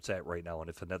where it's at right now. And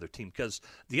if another team – because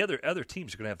the other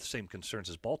teams are going to have the same concerns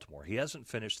as Baltimore. He hasn't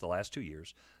finished the last 2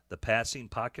 years. The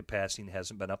pocket passing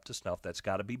hasn't been up to snuff. That's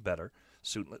got to be better,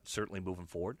 certainly moving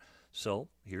forward. So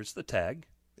here's the tag,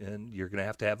 and you're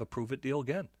going to have a prove-it deal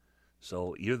again.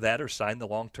 So either that or sign the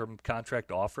long-term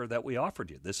contract offer that we offered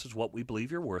you. This is what we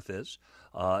believe your worth is,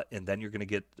 and then you're going to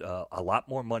get a lot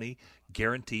more money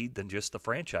guaranteed than just the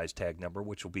franchise tag number,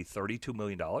 which will be $32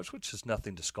 million, which is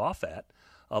nothing to scoff at.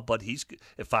 But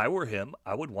if I were him,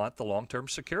 I would want the long-term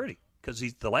security because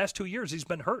the last 2 years he's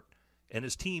been hurt, and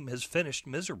his team has finished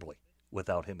miserably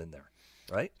without him in there,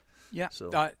 right? Yeah.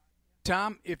 So,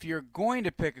 Tom, if you're going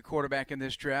to pick a quarterback in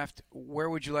this draft, where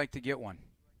would you like to get one?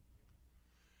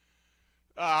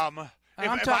 I'm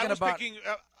talking about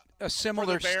a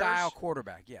similar style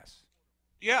quarterback, yes.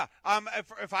 Yeah,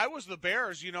 if I was the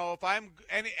Bears, if I'm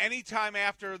any time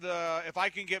after if I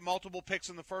can get multiple picks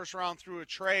in the first round through a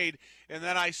trade, and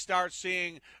then I start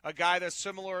seeing a guy that's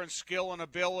similar in skill and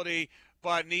ability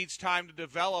but needs time to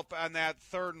develop on that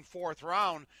third and fourth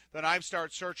round, then I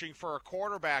start searching for a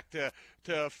quarterback to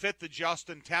fit the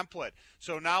Justin template.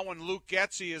 So now when Luke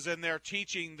Getsy is in there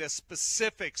teaching the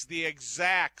specifics, the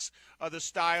exacts of the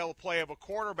style of play of a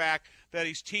quarterback, that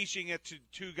he's teaching it to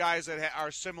two guys that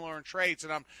are similar in traits.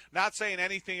 And I'm not saying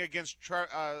anything against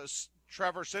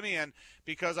Trevor Siemian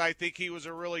because I think he was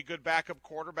a really good backup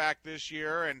quarterback this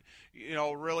year and,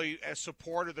 really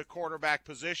supported the quarterback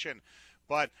position.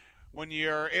 But when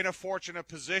you're in a fortunate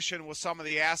position with some of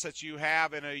the assets you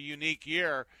have in a unique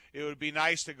year, it would be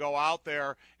nice to go out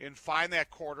there and find that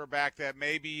quarterback that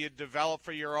maybe you develop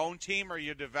for your own team or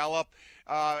you develop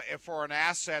for an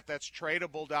asset that's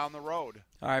tradable down the road.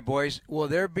 All right, boys. Will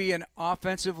there be an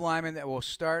offensive lineman that will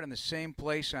start in the same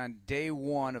place on day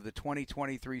one of the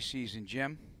 2023 season,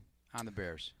 Jim, on the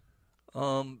Bears?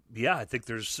 Yeah, I think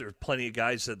there's plenty of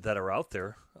guys that are out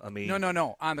there. I mean,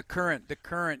 No. On the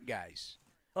current guys.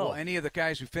 Oh. Will any of the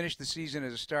guys who finished the season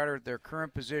as a starter at their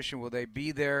current position, will they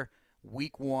be there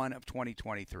week 1 of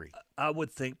 2023? I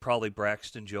would think probably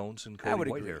Braxton Jones and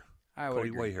Cody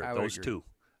Whitehair. Those two.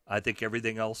 I think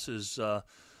everything else is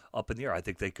up in the air. I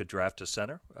think they could draft a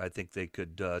center. I think they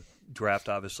could draft,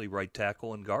 obviously, right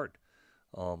tackle and guard.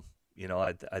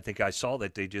 I think I saw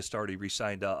that they just already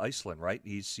re-signed Iceland, right?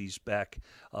 He's back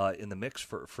in the mix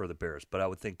for the Bears, but I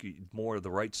would think more of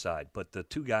the right side. But the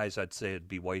two guys I'd say it'd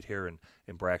be Whitehair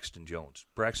and Braxton Jones.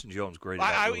 Braxton Jones graded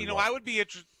out really well. I would be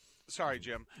interested. Sorry,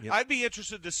 Jim. Yep. I'd be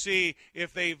interested to see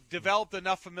if they've developed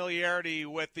enough familiarity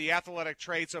with the athletic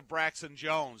traits of Braxton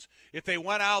Jones. If they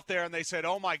went out there and they said,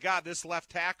 oh, my God, this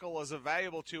left tackle is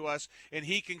valuable to us, and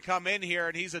he can come in here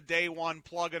and he's a day one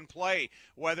plug and play,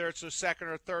 whether it's a second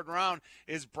or third round,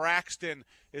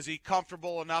 is he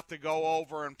comfortable enough to go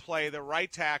over and play the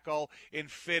right tackle and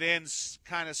fit in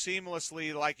kind of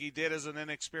seamlessly like he did as an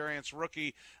inexperienced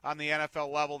rookie on the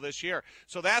NFL level this year?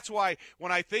 So that's why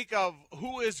when I think of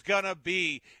who is going to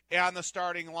be on the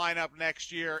starting lineup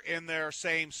next year in their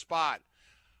same spot,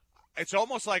 it's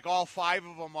almost like all 5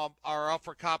 of them are up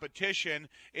for competition,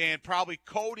 and probably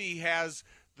Cody has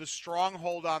the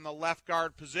stronghold on the left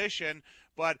guard position,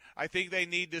 but I think they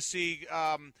need to see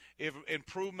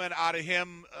improvement out of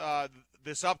him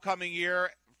this upcoming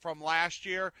year from last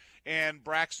year, and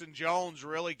Braxton Jones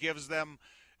really gives them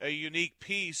a unique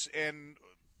piece in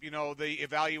the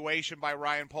evaluation by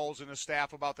Ryan Poles and his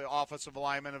staff about the offensive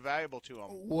alignment available to him.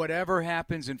 Whatever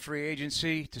happens in free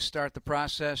agency to start the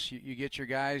process, you get your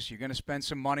guys. You're going to spend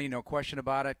some money, no question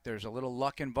about it. There's a little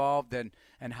luck involved and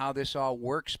how this all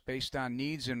works based on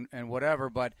needs and whatever.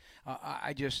 But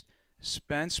I just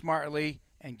spend smartly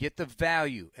and get the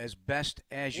value as best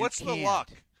as you can.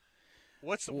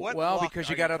 What's the luck?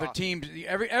 Because you got other teams.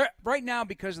 Right now,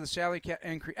 because of the salary cap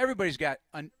increase, everybody's got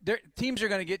teams are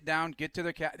going to get to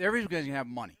their cap. Everybody's going to have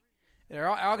money. They're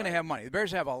all going to have money. The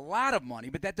Bears have a lot of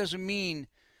money, but that doesn't mean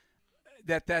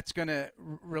that's going to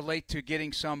relate to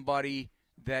getting somebody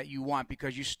that you want,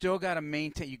 because you still got to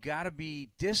maintain. You got to be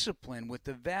disciplined with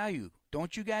the value,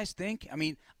 don't you guys think? I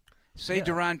mean,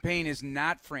 Daron Payne is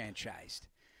not franchised,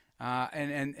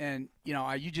 and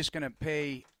are you just going to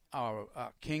pay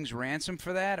king's ransom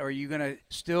for that, or are you going to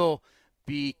still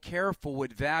be careful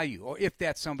with value, or if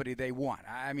that's somebody they want?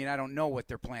 I mean, I don't know what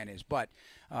their plan is, but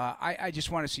I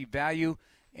just want to see value.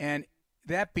 And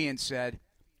that being said,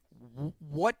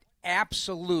 what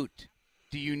absolute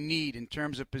do you need in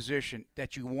terms of position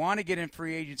that you want to get in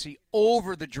free agency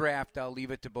over the draft? I'll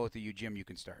leave it to both of you. Jim, you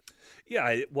can start. Yeah,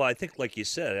 I think like you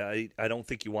said, I don't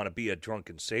think you want to be a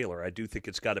drunken sailor. I do think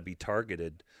it's got to be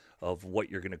targeted of what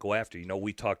you're going to go after.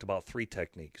 We talked about 3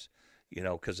 techniques,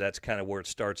 because that's kind of where it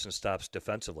starts and stops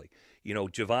defensively.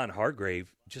 Javon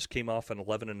Hargrave just came off an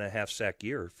 11.5 sack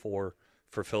year for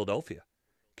Philadelphia.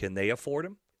 Can they afford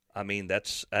him? I mean,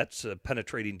 that's a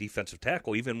penetrating defensive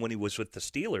tackle. Even when he was with the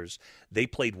Steelers, they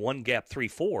played one gap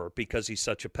 3-4 because he's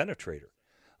such a penetrator.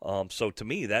 So to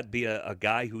me, that'd be a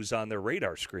guy who's on their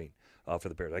radar screen for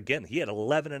the Bears. Again, he had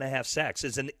 11.5 sacks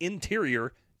as an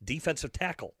interior defensive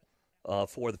tackle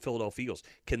for the Philadelphia Eagles.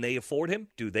 Can they afford him?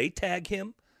 Do they tag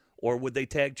him? Or would they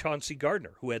tag Chauncey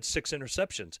Gardner, who had 6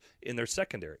 interceptions in their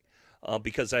secondary?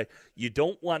 Because you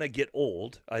don't want to get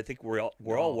old. I think we're all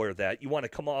aware of that. You want to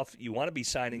come off. You want to be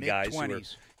signing guys.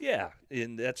 Mid-20s.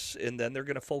 And then they're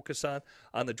going to focus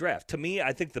on the draft. To me,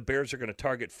 I think the Bears are going to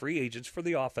target free agents for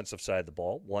the offensive side of the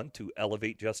ball. One, to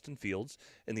elevate Justin Fields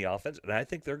in the offense, and I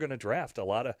think they're going to draft a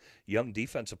lot of young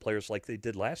defensive players like they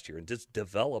did last year and just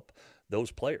develop those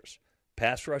players.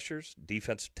 Pass rushers,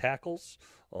 defensive tackles,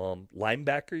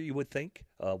 linebacker, you would think.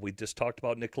 We just talked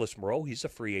about Nicholas Moreau. He's a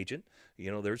free agent.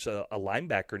 There's a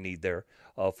linebacker need there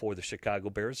for the Chicago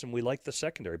Bears, and we like the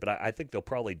secondary. But I think they'll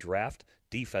probably draft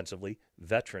defensively.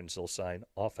 Veterans they'll sign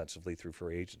offensively through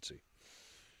free agency.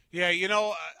 Yeah,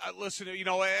 listen,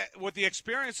 with the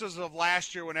experiences of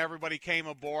last year when everybody came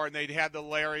aboard and they'd had the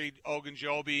Larry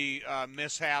Ogunjobi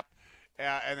mishap,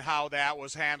 and how that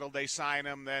was handled. They signed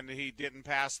him, then he didn't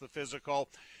pass the physical.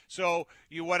 So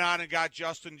you went on and got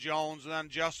Justin Jones, and then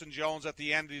Justin Jones at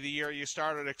the end of the year, you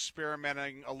started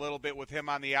experimenting a little bit with him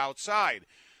on the outside.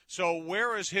 So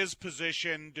where is his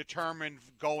position determined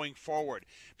going forward?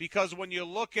 Because when you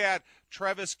look at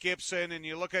Trevis Gipson and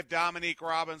you look at Dominique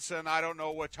Robinson, I don't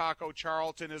know what Taco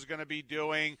Charlton is going to be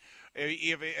doing,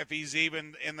 if he's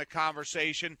even in the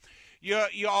conversation.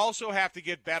 You also have to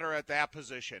get better at that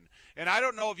position. And I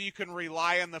don't know if you can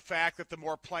rely on the fact that the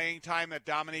more playing time that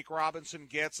Dominique Robinson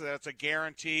gets, that it's a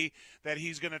guarantee that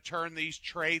he's going to turn these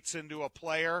traits into a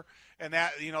player. And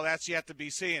that, that's yet to be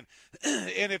seen.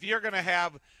 And if you're going to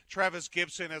have Trevis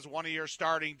Gipson as one of your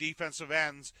starting defensive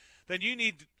ends, then you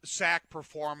need sack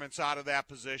performance out of that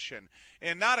position.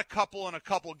 And not a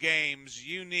couple games.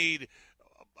 You need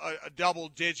a double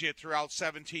digit throughout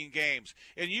 17 games.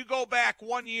 And you go back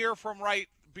 1 year from right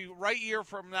year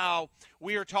from now,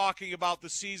 we are talking about the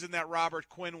season that Robert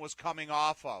Quinn was coming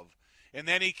off of. And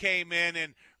then he came in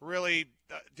and really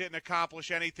didn't accomplish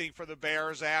anything for the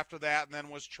Bears after that, and then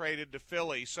was traded to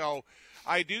Philly. So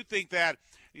I do think that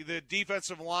the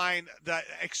defensive line, the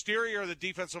exterior of the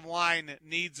defensive line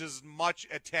needs as much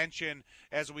attention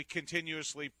as we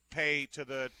continuously pay to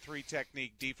the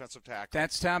three-technique defensive tackle.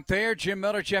 That's Tom Thayer, Jim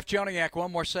Miller, Jeff Joniak.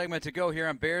 One more segment to go here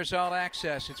on Bears All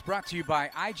Access. It's brought to you by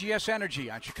IGS Energy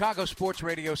on Chicago Sports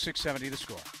Radio 670 The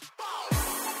Score.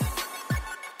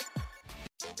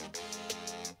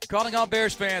 Calling all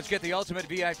Bears fans, get the ultimate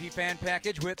VIP fan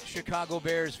package with Chicago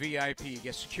Bears VIP.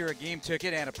 Get secure a game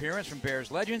ticket and appearance from Bears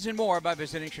legends and more by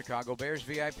visiting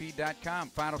ChicagoBearsVIP.com.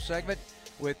 Final segment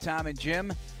with Tom and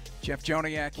Jim. Jeff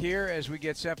Joniak here as we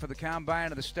get set for the Combine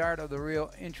and the start of the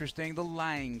real interesting, the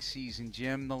lying season,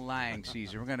 Jim, the lying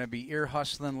season. We're going to be ear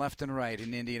hustling left and right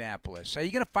in Indianapolis. Are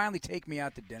you going to finally take me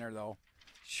out to dinner, though?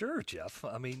 Sure, Jeff.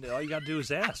 I mean, all you got to do is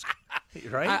ask,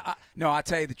 right? No, I'll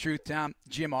tell you the truth, Tom.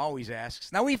 Jim always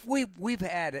asks. Now we've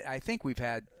had, I think we've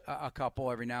had a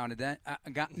couple every now and then,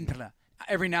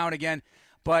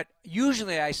 but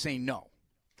usually I say no.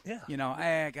 Yeah.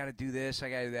 I got to do this, I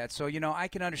got to do that. So I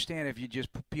can understand if you just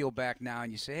peel back now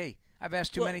and you say, hey, I've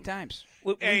asked too many times.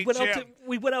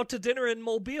 We went out to dinner in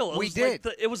Mobile. We did.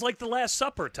 It was like the Last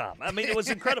Supper, Tom. I mean, it was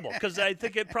incredible because I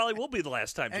think it probably will be the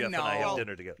last time Jeff and I have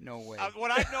dinner together. No way.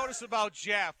 What I've noticed about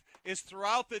Jeff is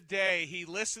throughout the day he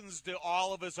listens to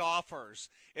all of his offers,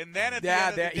 and then at the end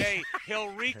of the day he'll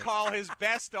recall his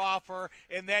best offer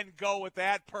and then go with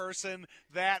that person,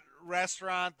 that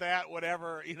restaurant, that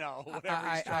whatever he's trying to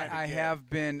get. I have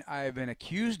been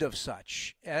accused of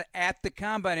such at the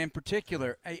Combine in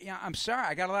particular. I'm sorry,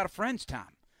 I got a lot of friends, Tom.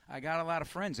 I got a lot of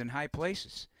friends in high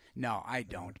places. No, I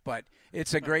don't, but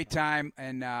it's a great time,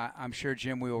 and I'm sure,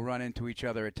 Jim, we will run into each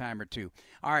other a time or two.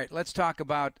 All right, let's talk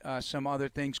about some other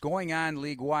things going on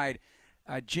league-wide.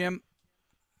 Jim,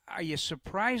 are you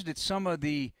surprised at some of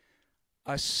the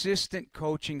assistant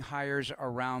coaching hires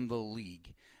around the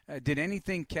league? Did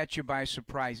anything catch you by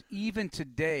surprise? Even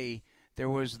today, there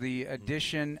was the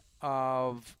addition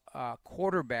of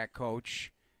quarterback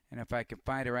coach, and if I can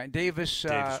find it right, Davis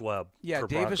Webb. Yeah,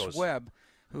 Davis Broncos. Webb,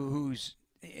 who's –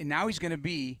 and now he's going to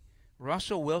be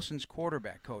Russell Wilson's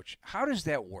quarterback coach. How does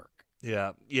that work?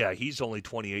 Yeah, he's only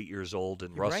 28 years old,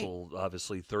 and Russell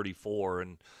obviously 34,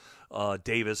 and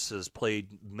Davis has played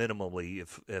minimally,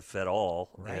 if at all.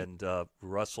 Right. And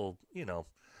Russell,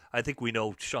 I think we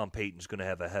know Sean Payton's going to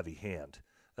have a heavy hand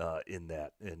in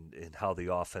that, in how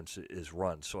the offense is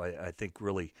run. So I think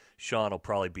really Sean will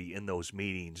probably be in those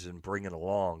meetings and bringing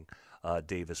along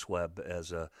Davis Webb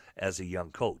as a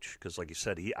young coach, because like you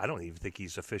said, I don't even think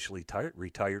he's officially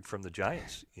retired from the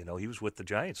Giants. He was with the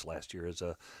Giants last year as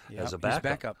a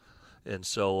backup. And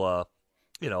so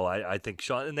I think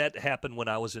Sean, and that happened when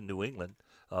I was in New England.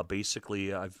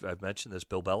 Basically, I've mentioned this.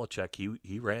 Bill Belichick,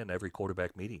 he ran every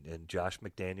quarterback meeting, and Josh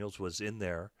McDaniels was in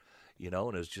there. And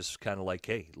it was just kind of like,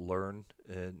 hey, learn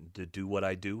and to do what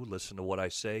I do, listen to what I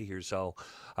say. Here's how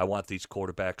I want these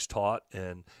quarterbacks taught.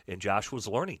 And Josh was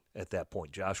learning at that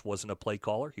point. Josh wasn't a play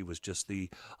caller. He was just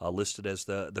listed as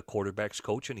the quarterback's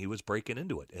coach, and he was breaking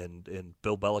into it. And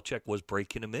Bill Belichick was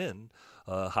breaking him in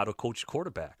how to coach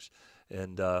quarterbacks.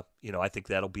 And, I think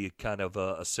that'll be kind of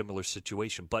a similar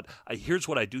situation. But here's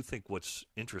what I do think what's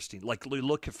interesting. Like,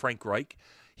 look at Frank Reich.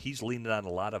 He's leaning on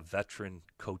a lot of veteran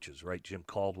coaches, right? Jim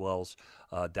Caldwell's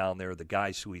down there. The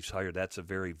guys who he's hired, that's a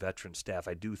very veteran staff.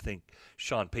 I do think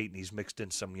Sean Payton, he's mixed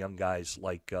in some young guys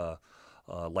like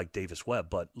Davis Webb.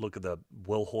 But look at the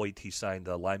Will Hoyt. He signed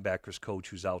the linebackers coach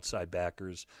who's outside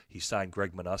backers. He signed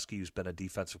Greg Minuski, who's been a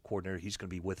defensive coordinator. He's going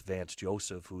to be with Vance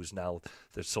Joseph, who's now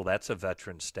 – so that's a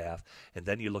veteran staff. And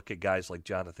then you look at guys like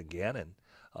Jonathan Gannon,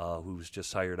 who's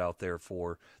just hired out there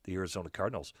for the Arizona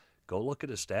Cardinals. go look at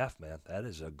his staff, man. That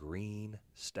is a green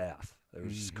staff.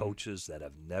 There's coaches that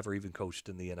have never even coached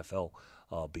in the NFL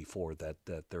before that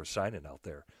they're signing out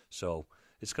there. So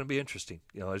it's going to be interesting.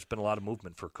 There's been a lot of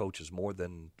movement for coaches, more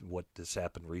than what has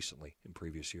happened recently in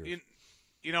previous years.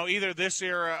 Either this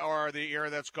era or the era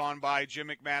that's gone by, Jim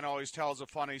McMahon always tells a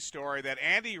funny story that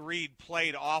Andy Reid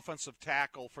played offensive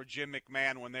tackle for Jim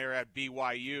McMahon when they were at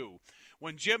BYU.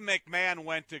 When Jim McMahon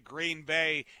went to Green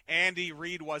Bay, Andy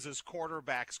Reid was his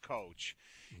quarterbacks coach.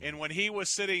 And when he was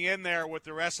sitting in there with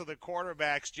the rest of the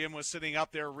quarterbacks, Jim was sitting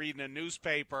up there reading a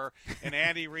newspaper, and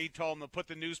Andy Reid told him to put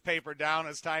the newspaper down.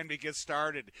 It's time to get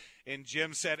started. And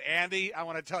Jim said, Andy, I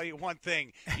want to tell you one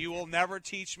thing. You will never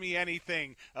teach me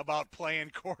anything about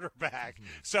playing quarterback.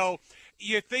 So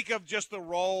you think of just the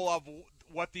role of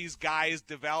what these guys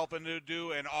develop into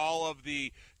do and all of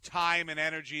the time and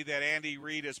energy that Andy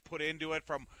Reid has put into it,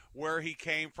 from where he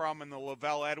came from in the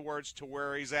Lavelle Edwards to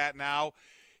where he's at now.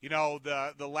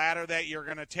 The ladder that you're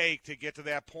going to take to get to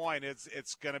that point,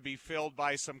 it's going to be filled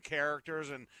by some characters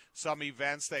and some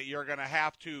events that you're going to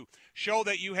have to show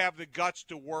that you have the guts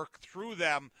to work through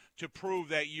them to prove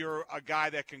that you're a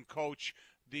guy that can coach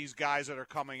these guys that are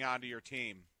coming onto your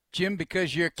team. Jim,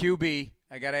 because you're QB,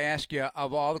 I got to ask you,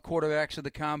 of all the quarterbacks of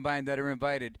the Combine that are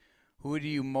invited, who do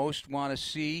you most want to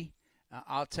see?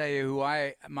 I'll tell you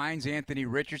mine's Anthony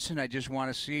Richardson. I just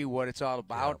want to see what it's all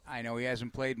about. Yeah. I know he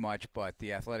hasn't played much, but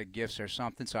the athletic gifts are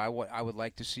something, so I would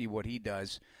like to see what he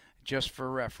does, just for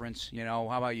reference. How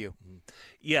about you?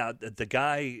 Yeah, the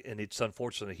guy, and it's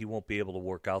unfortunate he won't be able to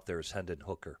work out there, is Hendon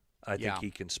Hooker. I think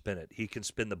he can spin it. He can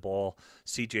spin the ball.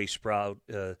 C.J. Stroud,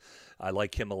 I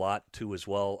like him a lot, too, as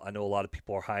well. I know a lot of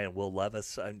people are high on Will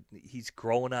Levis. He's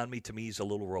growing on me. To me, he's a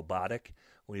little robotic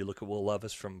when you look at Will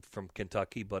Levis from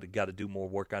Kentucky, but got to do more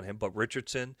work on him. But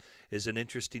Richardson is an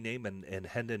interesting name, and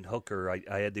Hendon Hooker,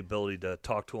 I had the ability to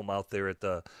talk to him out there at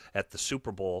the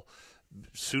Super Bowl.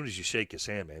 As soon as you shake his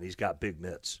hand, man, he's got big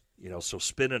mitts. So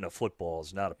spinning a football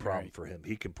is not a problem for him.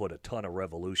 He can put a ton of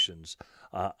revolutions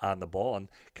on the ball. And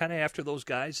kind of after those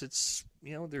guys, it's,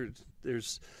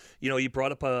 there's you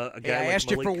brought up a guy like I asked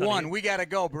Malik you for Cunningham. one. We got to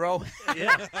go, bro.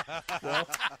 Yeah. Well,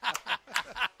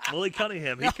 Malik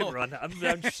Cunningham, he can run. I'm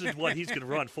interested in what he's going to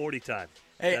run 40 times.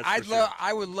 Hey,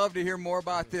 I would love to hear more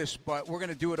about this, but we're going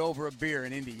to do it over a beer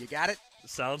in Indy. You got it?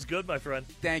 Sounds good, my friend.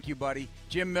 Thank you, buddy.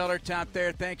 Jim Miller, Tom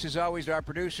Thayer. Thanks, as always, to our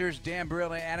producers, Dan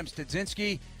Barilla, Adam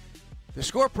Studzinski. The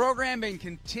Score programming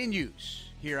continues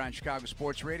here on Chicago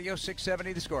Sports Radio,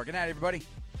 670 The Score. Good night, everybody.